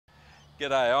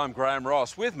G'day, I'm Graham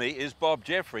Ross. With me is Bob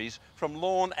Jeffries from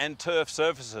Lawn and Turf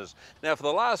Services. Now, for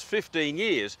the last 15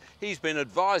 years, he's been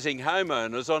advising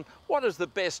homeowners on what is the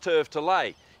best turf to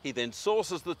lay. He then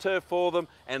sources the turf for them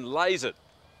and lays it.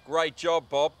 Great job,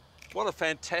 Bob. What a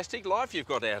fantastic life you've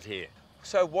got out here.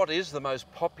 So what is the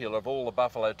most popular of all the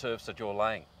buffalo turfs that you're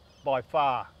laying? By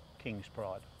far, King's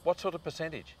Pride. What sort of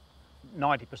percentage?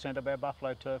 90% of our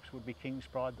buffalo turfs would be King's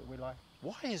Pride that we lay.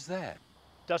 Why is that?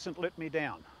 Doesn't let me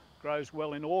down. Grows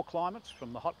well in all climates,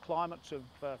 from the hot climates of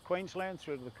Queensland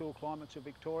through to the cool climates of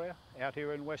Victoria. Out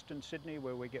here in Western Sydney,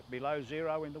 where we get below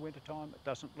zero in the wintertime, it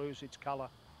doesn't lose its colour.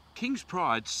 King's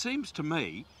Pride seems to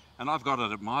me, and I've got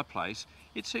it at my place,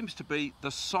 it seems to be the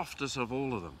softest of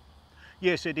all of them.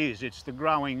 Yes, it is. It's the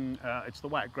growing, it's the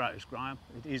way it grows, Graham.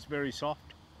 It is very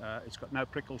soft. It's got no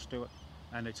prickles to it,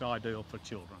 and it's ideal for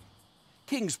children.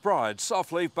 King's Pride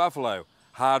soft leaf buffalo,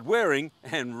 hard wearing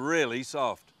and really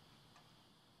soft.